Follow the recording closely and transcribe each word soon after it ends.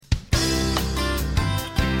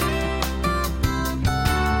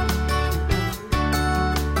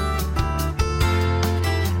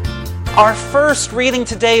Our first reading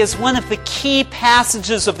today is one of the key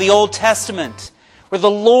passages of the Old Testament, where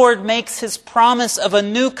the Lord makes his promise of a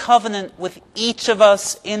new covenant with each of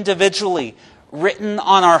us individually, written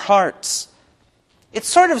on our hearts. It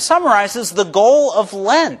sort of summarizes the goal of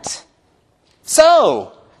Lent.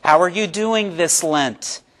 So, how are you doing this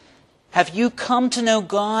Lent? Have you come to know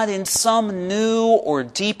God in some new or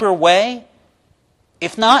deeper way?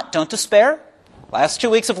 If not, don't despair. Last 2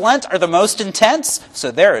 weeks of Lent are the most intense,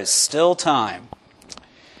 so there is still time.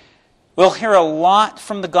 We'll hear a lot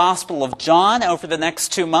from the Gospel of John over the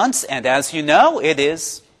next 2 months, and as you know, it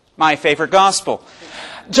is my favorite Gospel.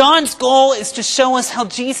 John's goal is to show us how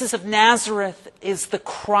Jesus of Nazareth is the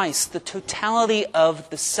Christ, the totality of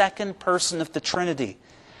the second person of the Trinity.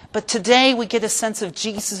 But today we get a sense of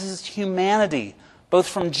Jesus' humanity, both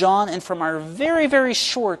from John and from our very, very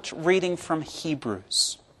short reading from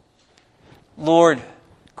Hebrews. Lord,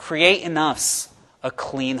 create in us a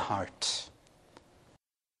clean heart.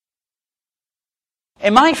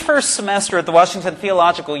 In my first semester at the Washington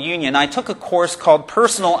Theological Union, I took a course called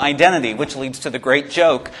Personal Identity, which leads to the great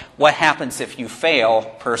joke, what happens if you fail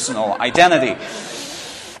personal identity?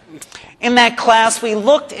 In that class, we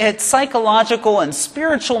looked at psychological and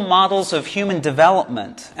spiritual models of human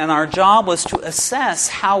development, and our job was to assess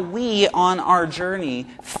how we, on our journey,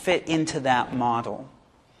 fit into that model.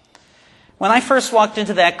 When I first walked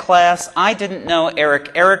into that class, I didn't know Erik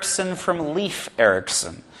Erikson from Leif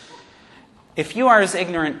Erikson. If you are as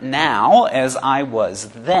ignorant now as I was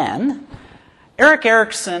then, Erik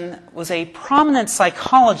Erikson was a prominent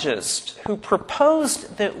psychologist who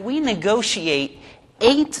proposed that we negotiate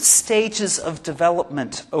 8 stages of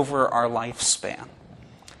development over our lifespan.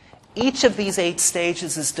 Each of these 8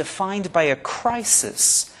 stages is defined by a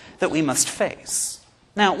crisis that we must face.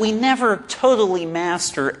 Now, we never totally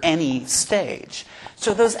master any stage,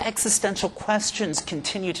 so those existential questions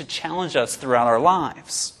continue to challenge us throughout our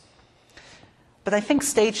lives. But I think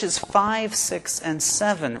stages 5, 6, and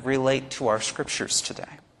 7 relate to our scriptures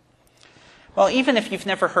today. Well, even if you've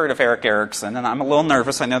never heard of Erik Erikson, and I'm a little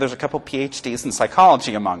nervous, I know there's a couple PhDs in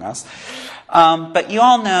psychology among us, but you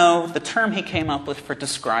all know the term he came up with for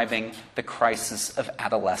describing the crisis of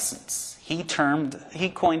adolescence. He coined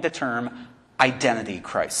the term identity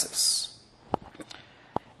crisis.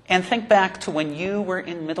 And think back to when you were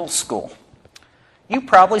in middle school. You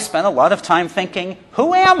probably spent a lot of time thinking,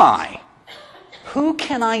 who am I? Who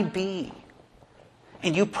can I be?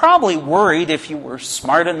 And you probably worried if you were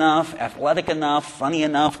smart enough, athletic enough, funny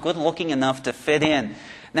enough, good-looking enough to fit in.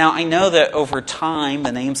 Now, I know that over time,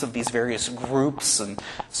 the names of these various groups and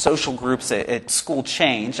social groups at school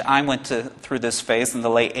change. I went through this phase in the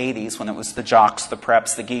late 80s when it was the jocks, the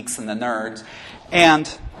preps, the geeks, and the nerds. And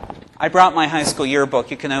I brought my high school yearbook.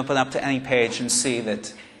 You can open up to any page and see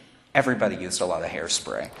that everybody used a lot of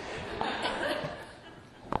hairspray.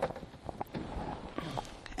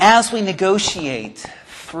 As we negotiate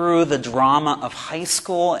through the drama of high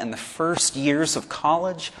school and the first years of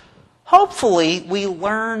college, hopefully we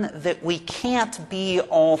learn that we can't be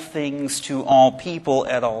all things to all people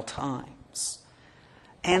at all times.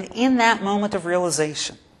 And in that moment of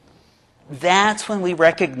realization, that's when we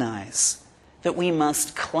recognize that we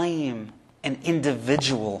must claim an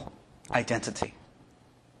individual identity.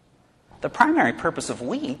 The primary purpose of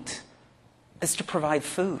wheat is to provide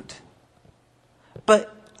food.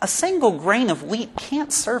 But a single grain of wheat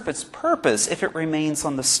can't serve its purpose if it remains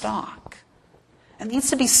on the stalk. It needs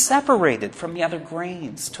to be separated from the other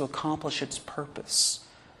grains to accomplish its purpose,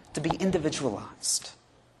 to be individualized.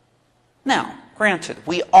 Now, granted,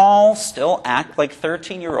 we all still act like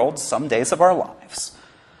 13-year-olds some days of our lives.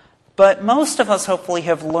 But most of us hopefully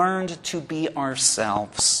have learned to be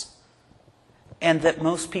ourselves, and that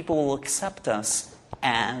most people will accept us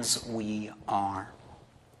as we are.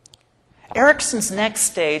 Erikson's next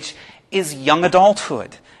stage is young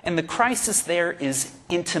adulthood, and the crisis there is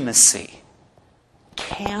intimacy.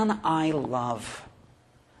 Can I love?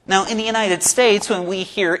 Now, in the United States, when we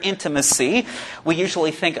hear intimacy, we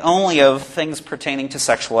usually think only of things pertaining to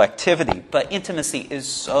sexual activity, but intimacy is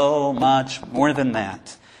so much more than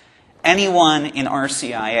that. Anyone in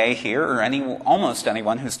RCIA here, or almost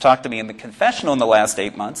anyone who's talked to me in the confessional in the last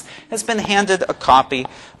 8 months, has been handed a copy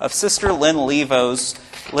of Sister Lynn Levo's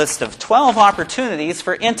list of 12 opportunities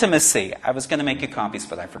for intimacy. I was going to make you copies,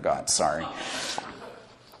 but I forgot. Sorry.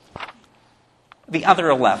 The other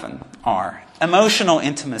 11 are emotional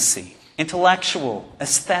intimacy, intellectual,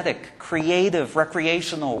 aesthetic, creative,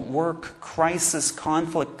 recreational, work, crisis,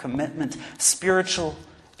 conflict, commitment, spiritual,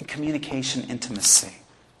 and communication intimacy.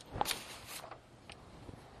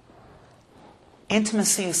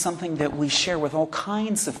 Intimacy is something that we share with all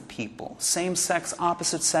kinds of people, same sex,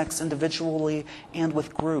 opposite sex, individually, and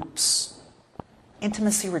with groups.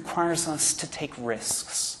 Intimacy requires us to take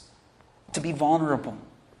risks, to be vulnerable,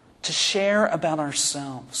 to share about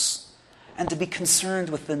ourselves, and to be concerned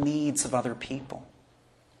with the needs of other people.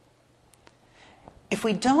 If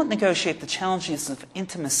we don't negotiate the challenges of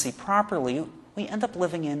intimacy properly, we end up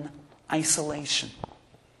living in isolation.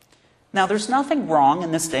 Now, there's nothing wrong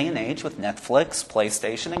in this day and age with Netflix,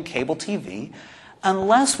 PlayStation, and cable TV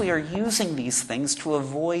unless we are using these things to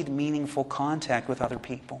avoid meaningful contact with other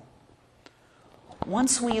people.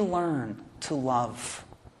 Once we learn to love,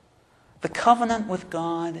 the covenant with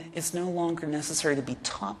God is no longer necessary to be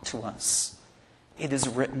taught to us. It is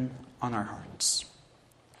written on our hearts.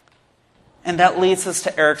 And that leads us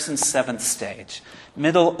to Erikson's seventh stage,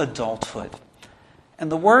 middle adulthood.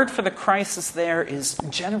 And the word for the crisis there is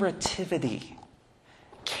generativity.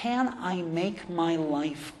 Can I make my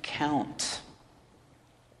life count?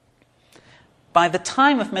 By the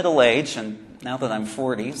time of middle age, and now that I'm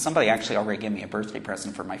 40, somebody actually already gave me a birthday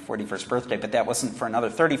present for my 41st birthday, but that wasn't for another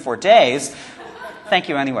 34 days. Thank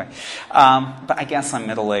you anyway. But I guess I'm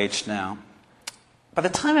middle-aged now. By the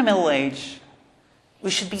time of middle age, we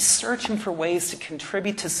should be searching for ways to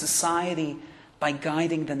contribute to society by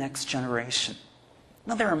guiding the next generation.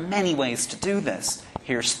 Now, there are many ways to do this.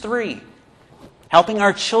 Here's 3. Helping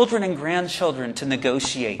our children and grandchildren to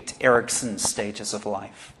negotiate Erikson's stages of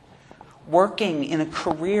life. Working in a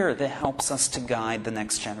career that helps us to guide the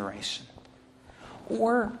next generation.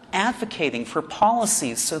 Or advocating for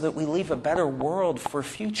policies so that we leave a better world for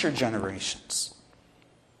future generations.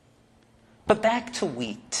 But back to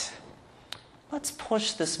wheat. Let's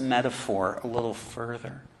push this metaphor a little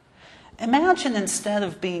further. Imagine instead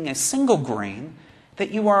of being a single grain,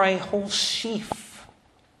 that you are a whole sheaf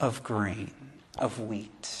of grain, of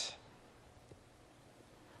wheat.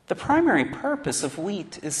 The primary purpose of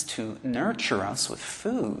wheat is to nurture us with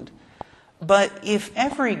food. But if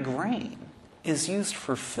every grain is used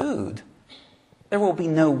for food, there will be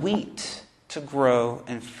no wheat to grow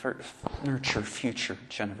and nurture future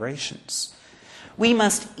generations. We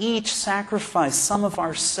must each sacrifice some of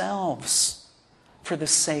ourselves for the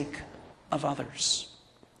sake of others.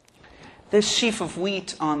 This sheaf of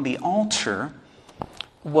wheat on the altar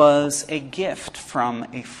was a gift from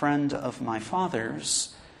a friend of my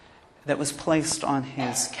father's that was placed on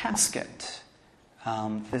his casket.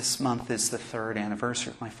 This month is the 3rd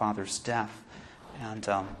anniversary of my father's death. And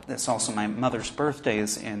it's also my mother's birthday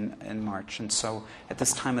is in March. And so at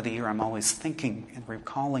this time of the year, I'm always thinking and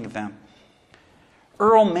recalling them.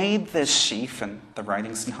 Earl made this sheaf, and the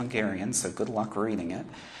writing's in Hungarian, so good luck reading it,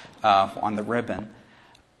 on the ribbon.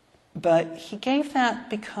 But he gave that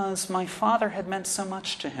because my father had meant so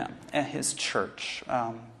much to him at his church.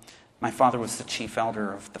 My father was the chief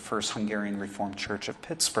elder of the First Hungarian Reformed Church of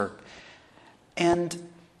Pittsburgh. And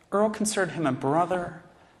Earl considered him a brother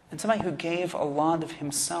and somebody who gave a lot of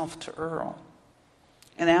himself to Earl.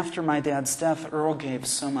 And after my dad's death, Earl gave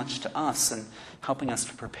so much to us in helping us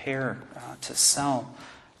to prepare to sell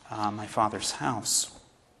my father's house.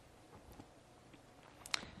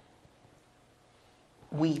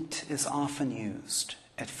 Wheat is often used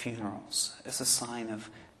at funerals as a sign of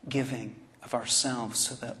giving of ourselves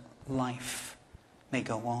so that life may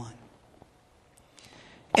go on.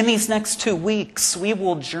 In these next 2 weeks, we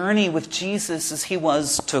will journey with Jesus as he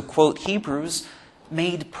was, to quote Hebrews,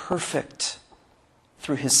 made perfect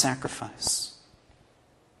through his sacrifice.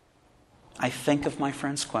 I think of my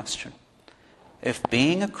friend's question. If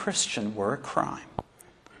being a Christian were a crime,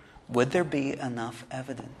 would there be enough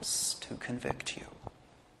evidence to convict you?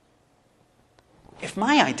 If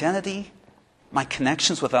my identity, my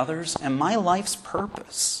connections with others, and my life's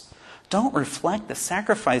purpose don't reflect the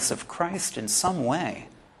sacrifice of Christ in some way,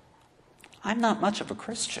 I'm not much of a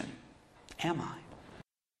Christian, am I?